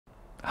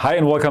Hi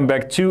and welcome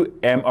back to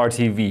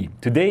MRTV.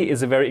 Today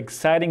is a very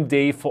exciting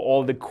day for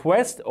all the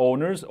Quest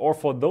owners or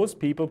for those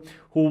people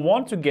who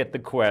want to get the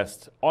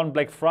Quest on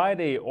Black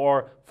Friday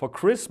or for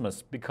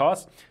Christmas,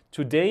 because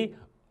today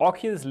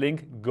Oculus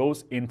Link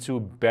goes into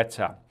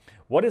beta.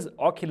 What is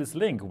Oculus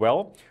Link?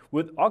 Well,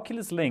 with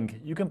Oculus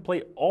Link you can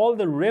play all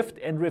the Rift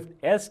and Rift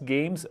S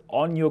games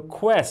on your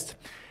Quest.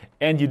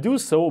 And you do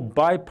so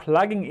by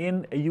plugging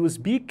in a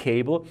USB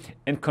cable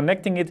and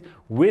connecting it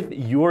with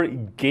your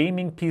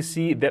gaming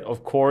PC that,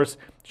 of course,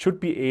 should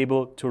be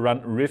able to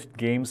run Rift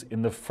games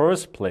in the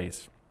first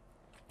place.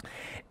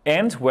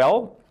 And,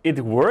 well,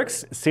 it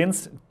works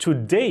since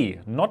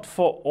today, not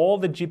for all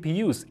the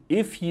GPUs.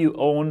 If you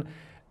own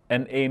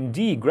an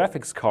AMD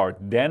graphics card,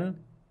 then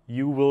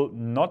you will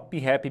not be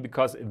happy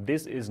because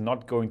this is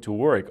not going to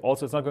work.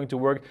 Also, it's not going to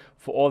work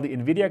for all the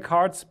Nvidia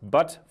cards,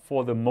 but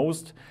for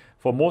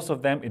most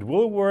of them it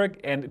will work.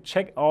 And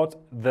check out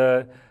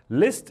the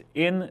list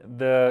in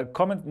the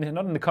comment,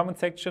 not in the comment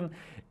section,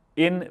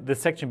 in the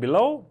section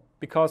below,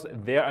 because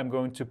there I'm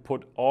going to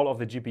put all of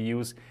the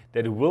GPUs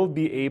that will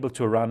be able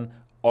to run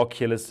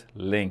Oculus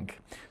Link.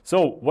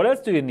 So what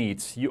else do you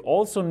need? You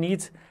also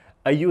need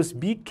a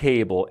USB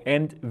cable,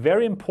 and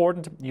very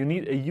important, you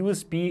need a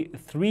USB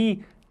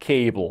 3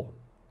 cable.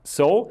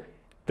 So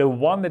the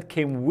one that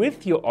came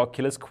with your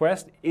Oculus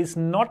Quest is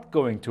not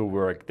going to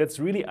work. That's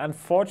really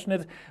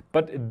unfortunate,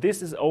 but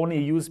this is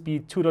only a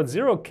USB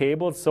 2.0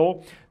 cable,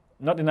 so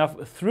not enough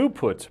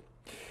throughput.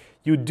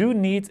 You do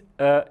need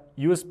a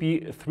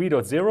USB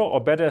 3.0 or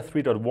better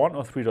 3.1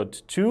 or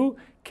 3.2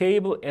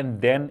 cable,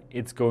 and then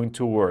it's going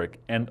to work.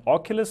 And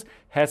Oculus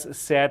has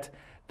said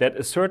that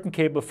a certain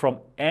cable from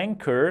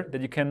Anker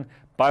that you can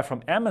buy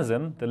from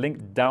Amazon, the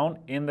link down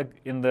in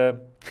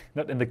the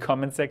not in the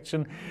comment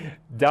section,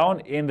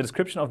 down in the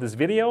description of this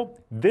video,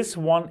 this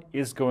one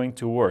is going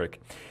to work.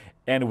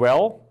 And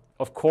well,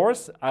 of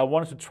course, I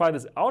wanted to try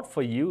this out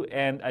for you,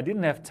 and I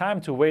didn't have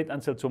time to wait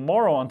until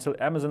tomorrow until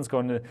Amazon's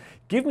going to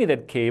give me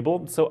that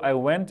cable. So I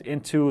went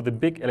into the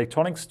big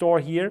electronics store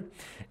here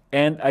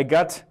and I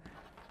got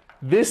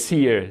this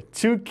here,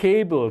 2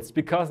 cables,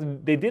 because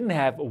they didn't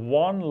have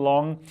one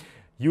long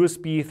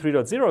USB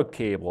 3.0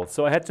 cable.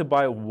 So I had to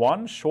buy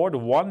one short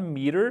 1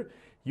 meter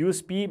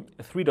USB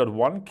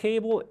 3.1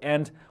 cable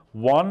and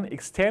one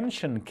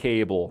extension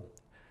cable,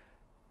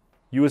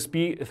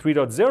 USB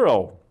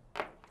 3.0.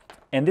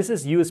 And this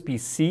is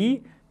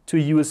USB-C to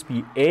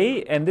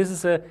USB-A, and this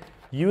is a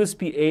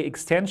USB-A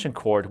extension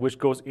cord which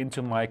goes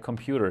into my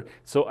computer.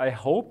 So I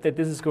hope that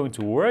this is going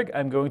to work.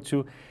 I'm going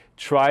to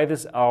try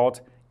this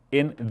out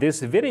in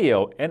this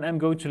video, and I'm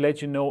going to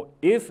let you know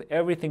if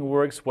everything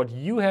works, what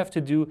you have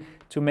to do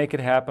to make it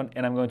happen,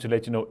 and I'm going to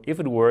let you know if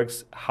it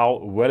works, how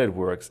well it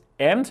works.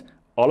 And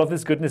all of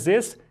this goodness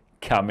is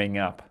coming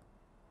up.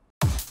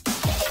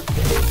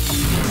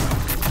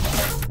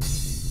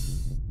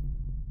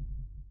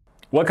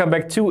 Welcome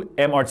back to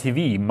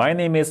MRTV. My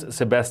name is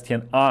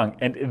Sebastian Ang,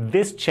 and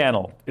this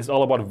channel is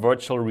all about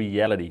virtual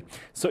reality.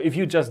 So if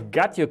you just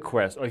got your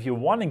Quest, or if you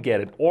want to get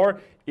it,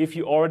 or if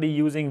you're already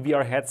using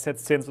VR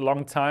headsets since a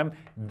long time,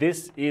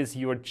 this is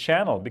your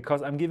channel,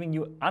 because I'm giving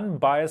you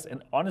unbiased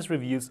and honest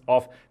reviews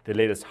of the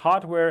latest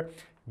hardware,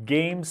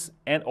 games,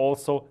 and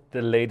also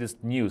the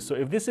latest news. So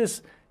if this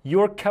is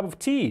your cup of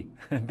tea,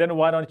 then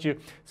why don't you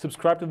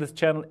subscribe to this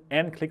channel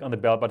and click on the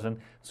bell button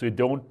so you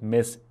don't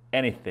miss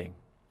anything.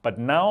 But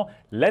now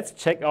let's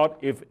check out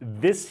if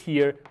this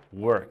here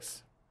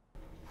works.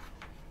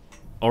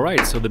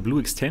 Alright, so the blue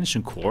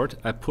extension cord,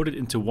 I put it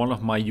into one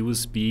of my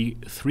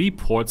USB 3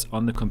 ports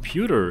on the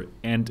computer,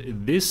 and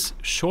this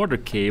shorter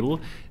cable,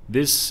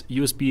 this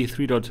USB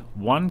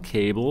 3.1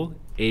 cable,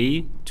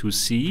 A to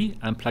C,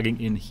 I'm plugging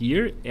in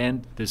here,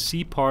 and the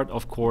C part,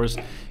 of course,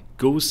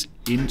 goes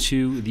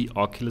into the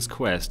Oculus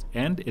Quest.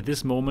 And at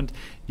this moment,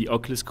 the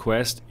Oculus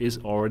Quest is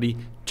already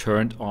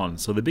turned on.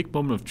 So the big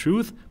moment of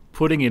truth,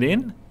 putting it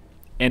in,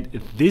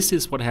 and this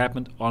is what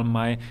happened on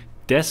my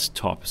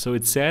desktop. So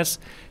it says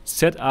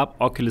set up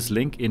Oculus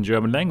Link in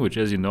German language.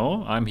 As you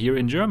know, I'm here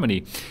in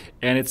Germany,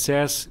 and it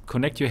says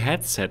connect your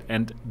headset,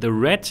 and the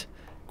red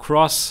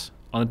cross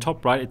on the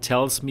top right, it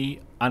tells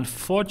me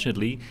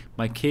unfortunately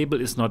my cable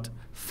is not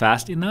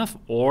fast enough,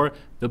 or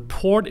the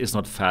port is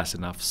not fast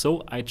enough.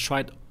 So I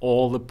tried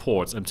all the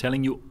ports. I'm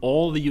telling you,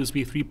 all the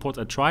USB 3 ports,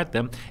 I tried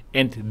them,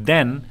 and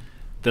then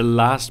the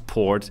last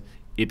port,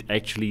 it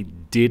actually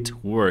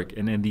did work.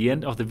 And in the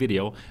end of the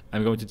video,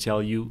 I'm going to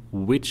tell you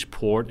which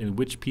port and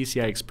which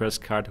PCI Express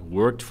card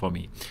worked for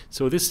me.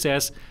 So this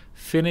says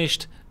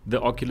finished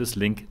the Oculus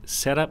Link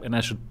setup, and I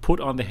should put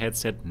on the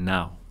headset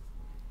now.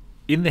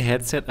 In the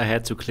headset, I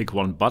had to click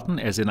one button,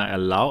 as in I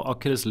allow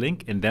Oculus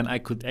Link, and then I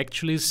could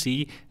actually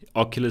see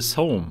Oculus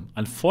Home.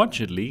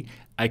 Unfortunately,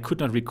 I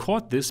could not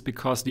record this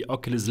because the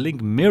Oculus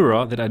Link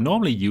mirror that I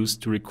normally use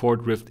to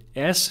record Rift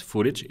S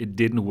footage, it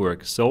didn't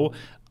work. So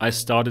I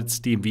started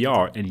Steam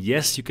VR, and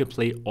yes, you can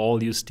play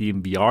all your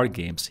Steam VR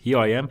games. Here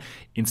I am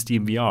in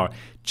Steam VR,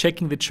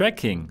 checking the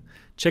tracking,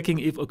 checking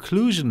if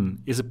occlusion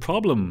is a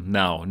problem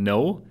now.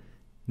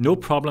 No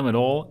problem at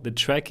all. The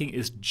tracking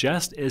is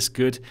just as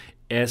good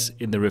as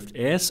in the Rift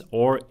S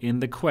or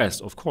in the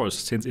Quest, of course,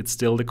 since it's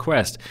still the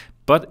Quest.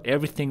 But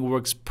everything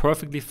works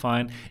perfectly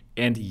fine,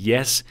 and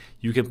yes,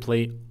 you can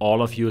play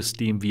all of your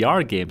Steam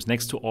VR games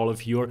next to all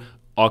of your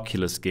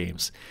Oculus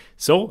games.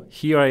 So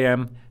here I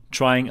am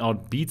trying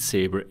out Beat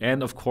Saber,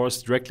 and of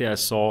course directly I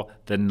saw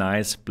the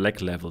nice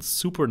black levels.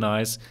 Super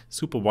nice,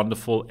 super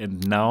wonderful,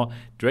 and now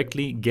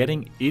directly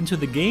getting into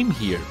the game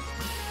here.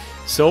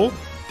 So,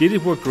 did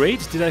it work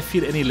great? Did I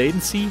feel any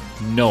latency?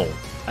 No,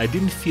 I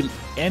didn't feel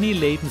any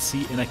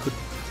latency, and I could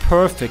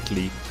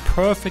perfectly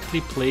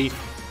play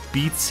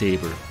Beat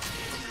Saber.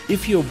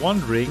 If you're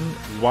wondering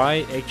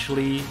why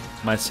actually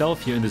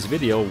myself here in this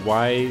video,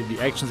 why the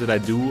actions that I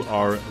do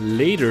are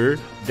later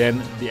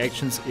than the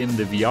actions in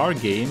the VR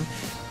game,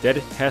 that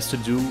has to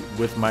do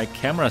with my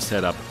camera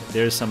setup.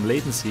 There is some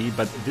latency,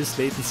 but this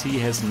latency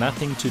has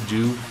nothing to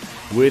do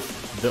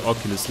with the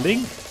Oculus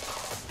Link.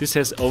 This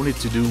has only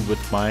to do with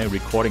my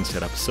recording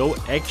setup. So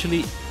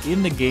actually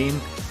in the game,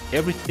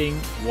 everything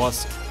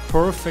was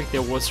perfect.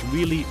 There was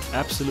really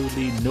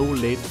absolutely no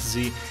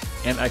latency,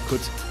 and I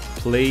could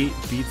play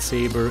Beat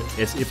Saber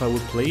as if I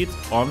would play it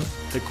on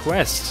the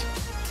Quest.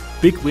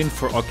 Big win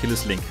for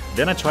Oculus Link.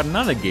 Then I tried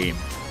another game.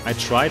 I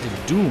tried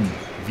Doom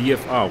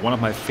VFR, one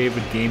of my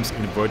favorite games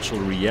in virtual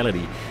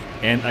reality,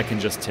 and I can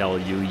just tell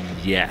you,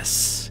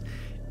 yes,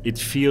 it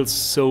feels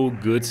so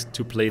good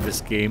to play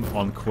this game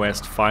on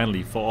Quest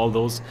finally. For all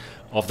those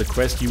of the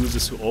Quest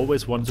users who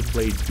always want to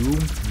play Doom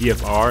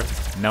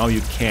VFR, now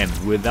you can,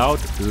 without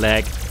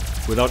lag,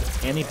 without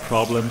any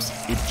problems.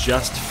 It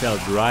just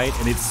felt right,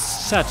 and it's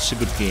such a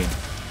good game.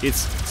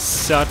 It's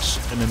such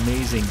an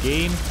amazing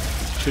game.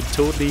 You should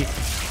totally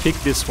pick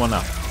this one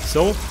up.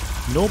 So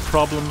no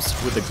problems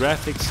with the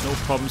graphics, no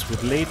problems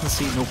with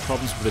latency, no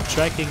problems with the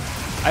tracking.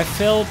 I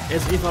felt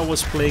as if I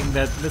was playing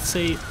that, let's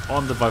say,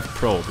 on the Vive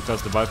Pro,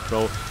 because the Vive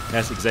Pro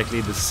has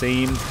exactly the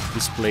same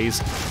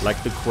displays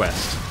like the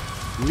Quest.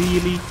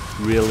 Really,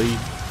 really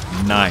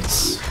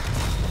nice.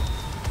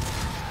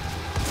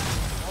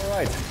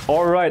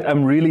 Alright,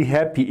 I'm really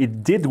happy.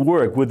 It did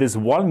work with this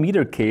 1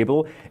 meter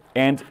cable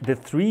and the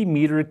 3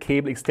 meter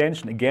cable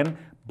extension. Again,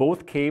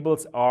 both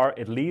cables are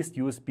at least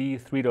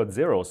USB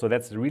 3.0, so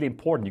that's really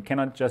important. You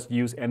cannot just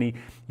use any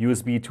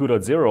USB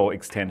 2.0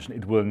 extension.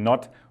 It will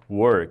not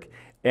work.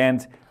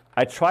 And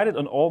I tried it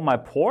on all my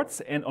ports,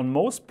 and on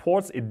most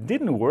ports it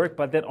didn't work,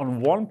 but then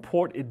on one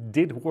port it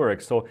did work.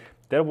 So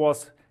that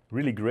was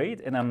really great,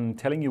 and I'm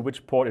telling you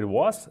which port it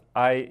was.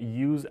 I'm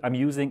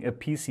using a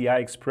PCI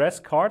Express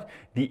card,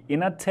 the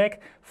Inatec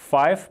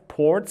 5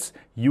 ports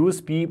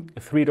USB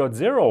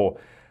 3.0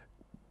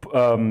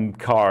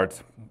 card,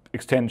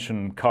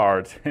 extension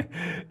card.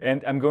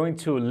 And I'm going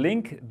to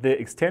link the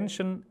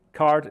extension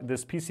card,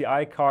 this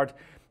PCI card,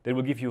 that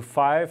will give you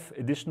 5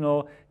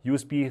 additional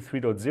USB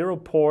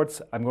 3.0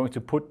 ports. I'm going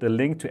to put the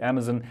link to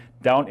Amazon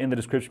down in the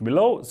description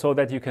below so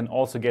that you can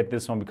also get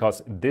this one,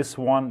 because this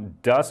one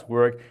does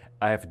work.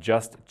 I have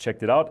just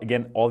checked it out.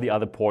 Again, all the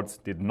other ports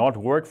did not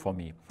work for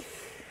me.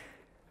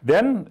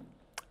 Then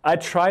I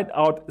tried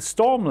out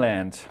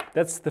Stormland.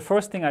 That's the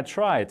first thing I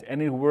tried,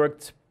 and it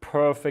worked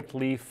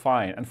perfectly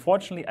fine.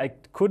 Unfortunately, I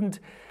couldn't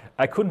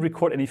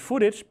record any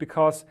footage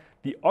because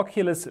the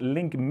Oculus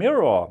Link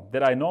mirror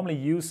that I normally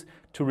use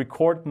to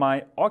record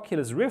my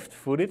Oculus Rift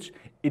footage,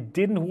 it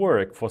didn't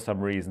work for some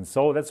reason.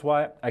 So that's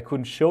why I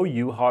couldn't show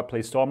you how I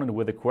play Stormland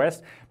with the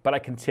Quest, but I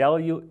can tell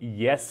you,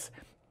 yes,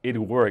 it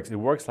works. It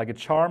works like a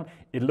charm.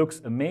 It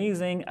looks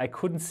amazing. I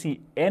couldn't see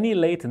any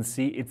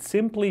latency. It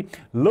simply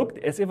looked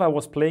as if I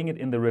was playing it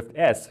in the Rift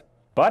S,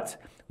 but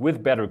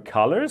with better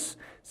colors,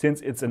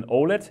 since it's an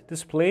OLED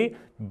display.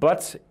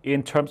 But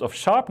in terms of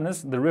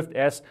sharpness, the Rift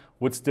S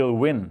would still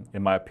win,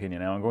 in my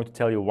opinion. And I'm going to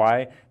tell you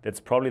why that's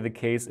probably the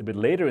case a bit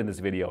later in this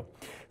video.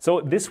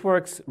 So this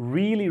works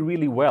really,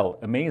 really well.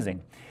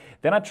 Amazing.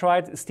 Then I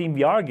tried Steam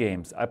VR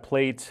games. I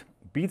played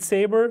Beat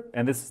Saber,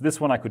 and this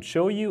one I could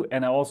show you,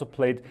 and I also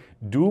played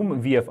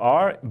Doom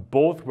VFR.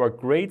 Both work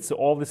great, so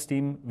all the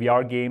Steam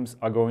VR games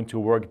are going to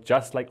work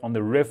just like on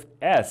the Rift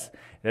S.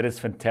 That is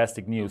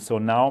fantastic news. So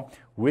now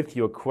with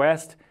your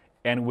Quest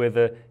and with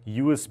a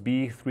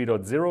USB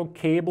 3.0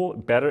 cable,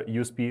 better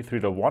USB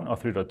 3.1 or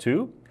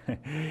 3.2,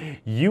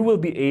 you will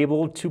be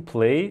able to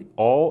play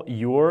all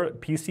your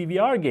PC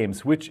VR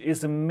games, which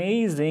is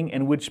amazing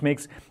and which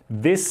makes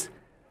this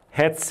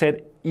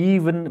headset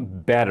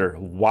even better.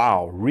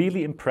 Wow,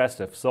 really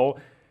impressive. So,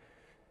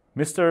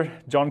 Mr.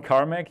 John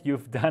Carmack,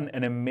 you've done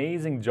an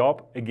amazing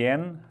job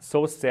again.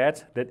 So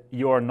sad that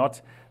you are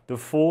not the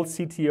full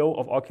CTO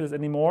of Oculus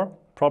anymore.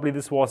 Probably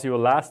this was your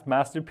last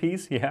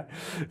masterpiece, yeah.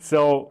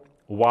 So,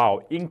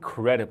 wow,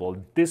 incredible.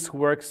 This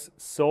works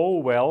so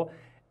well,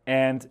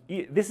 and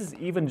this is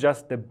even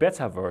just the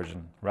beta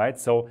version, right?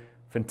 So,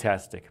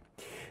 fantastic.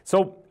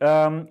 So,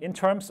 in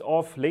terms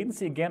of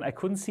latency, again, I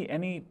couldn't see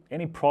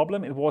any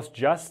problem. It was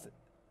just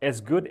as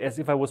good as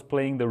if I was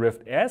playing the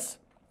Rift S.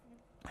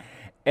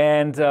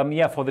 And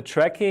yeah, for the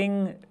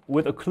tracking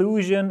with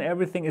occlusion,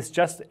 everything is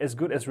just as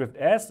good as Rift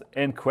S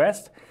and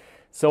Quest.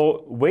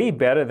 So way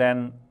better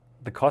than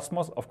the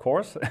Cosmos, of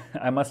course.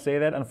 I must say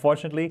that,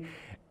 unfortunately.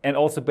 and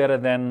also better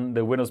than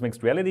the Windows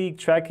Mixed Reality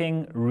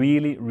tracking.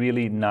 Really,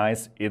 really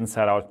nice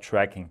inside-out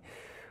tracking.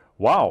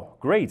 Wow,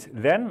 great.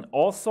 Then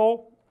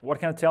also, what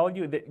can I tell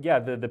you?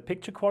 The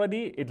picture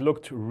quality, it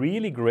looked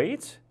really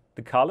great.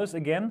 The colors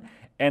again.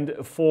 And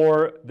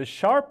for the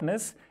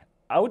sharpness,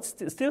 I would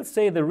still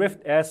say the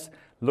Rift S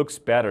looks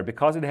better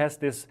because it has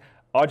this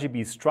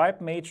RGB stripe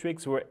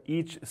matrix where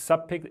each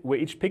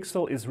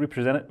pixel is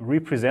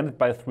represented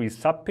by 3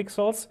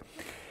 subpixels.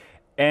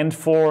 And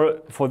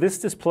for this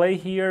display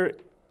here,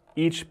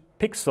 each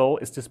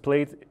pixel is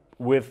displayed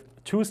with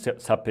 2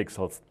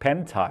 subpixels,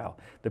 pentile,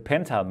 the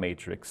pentile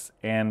matrix.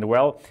 And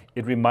well,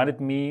 it reminded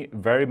me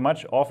very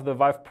much of the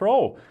Vive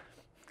Pro.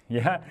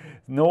 Yeah,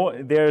 no,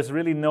 there's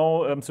really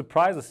no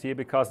surprises here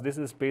because this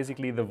is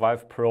basically the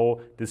Vive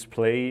Pro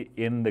display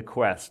in the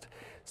Quest.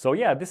 So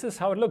yeah, this is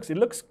how it looks. It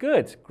looks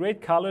good,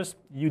 great colors.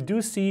 You do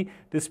see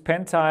this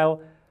pentile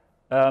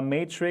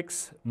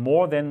matrix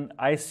more than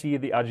I see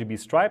the RGB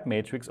stripe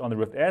matrix on the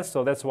Rift S.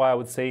 So that's why I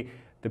would say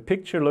the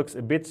picture looks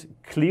a bit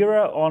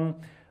clearer on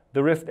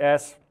the Rift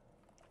S,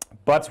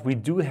 but we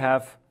do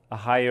have a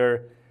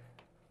higher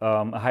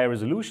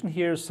resolution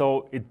here,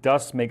 so it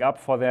does make up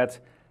for that.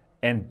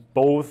 And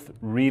both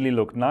really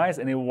look nice,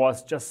 and it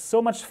was just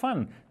so much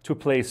fun to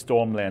play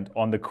Stormland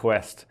on the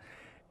Quest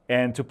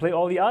and to play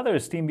all the other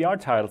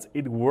SteamVR titles.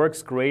 It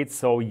works great,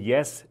 so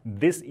yes,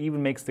 this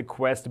even makes the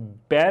Quest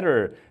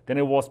better than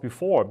it was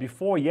before.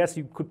 Before, yes,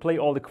 you could play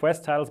all the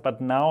Quest titles,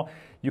 but now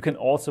you can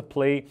also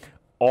play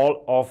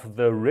all of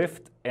the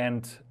Rift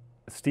and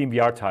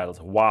SteamVR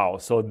titles. Wow,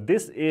 so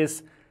this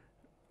is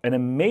an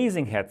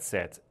amazing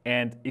headset,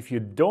 and if you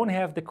don't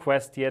have the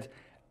Quest yet,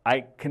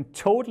 I can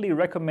totally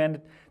recommend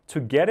it to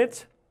get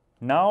it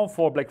now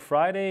for Black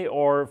Friday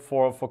or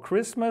for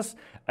Christmas.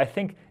 I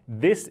think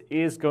this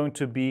is going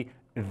to be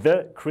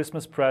the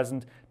Christmas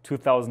present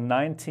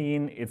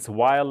 2019. It's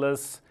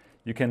wireless.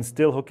 You can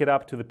still hook it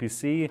up to the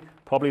PC,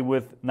 probably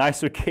with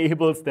nicer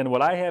cables than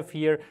what I have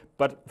here.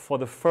 But for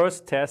the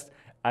first test,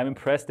 I'm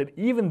impressed that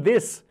even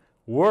this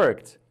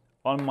worked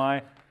on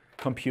my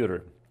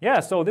computer. Yeah,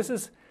 so this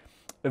is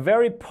a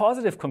very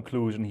positive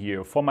conclusion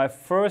here for my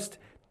first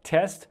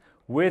test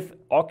with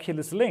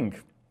Oculus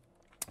Link.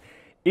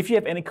 If you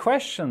have any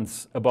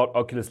questions about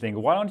Oculus Link,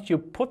 why don't you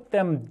put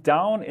them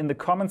down in the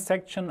comment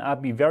section?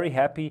 I'd be very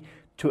happy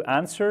to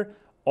answer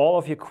all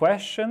of your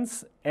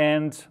questions.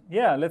 And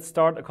yeah, let's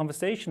start a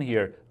conversation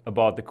here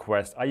about the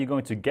Quest. Are you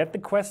going to get the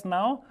Quest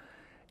now?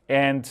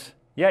 And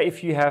yeah,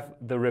 if you have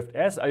the Rift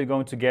S, are you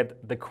going to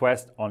get the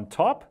Quest on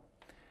top?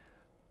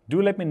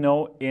 Do let me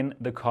know in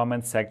the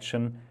comment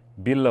section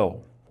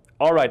below.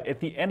 All right, at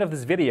the end of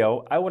this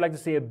video, I would like to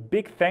say a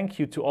big thank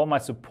you to all my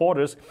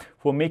supporters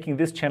for making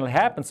this channel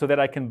happen so that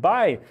I can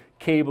buy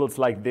cables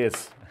like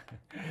this,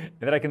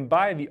 that I can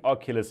buy the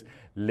Oculus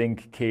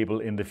Link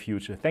cable in the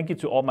future. Thank you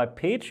to all my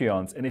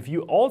Patreons. And if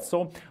you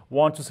also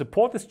want to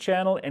support this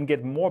channel and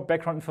get more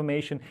background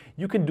information,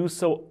 you can do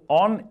so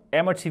on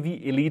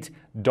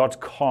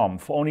MRTVElite.com.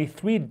 For only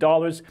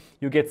 $3,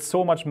 you get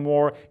so much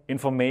more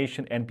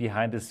information and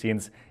behind the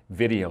scenes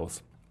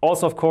videos.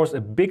 Also, of course,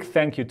 a big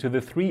thank you to the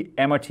 3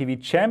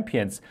 MRTV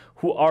Champions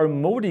who are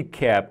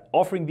Modicap,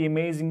 offering the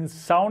amazing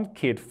sound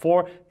kit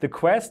for the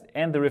Quest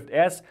and the Rift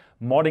S,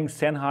 modding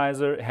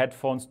Sennheiser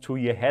headphones to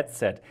your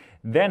headset.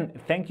 Then,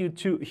 thank you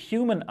to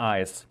Human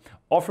Eyes,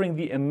 offering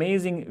the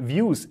amazing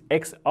Views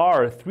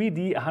XR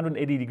 3D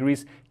 180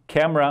 degrees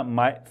camera,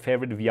 my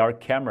favorite VR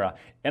camera.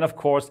 And of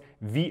course,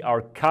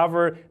 VR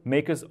Cover,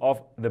 makers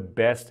of the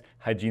best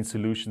hygiene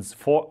solutions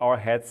for our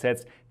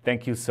headsets.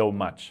 Thank you so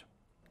much.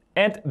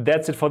 And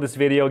that's it for this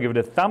video. Give it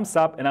a thumbs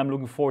up, and I'm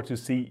looking forward to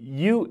see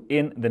you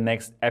in the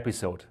next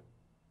episode.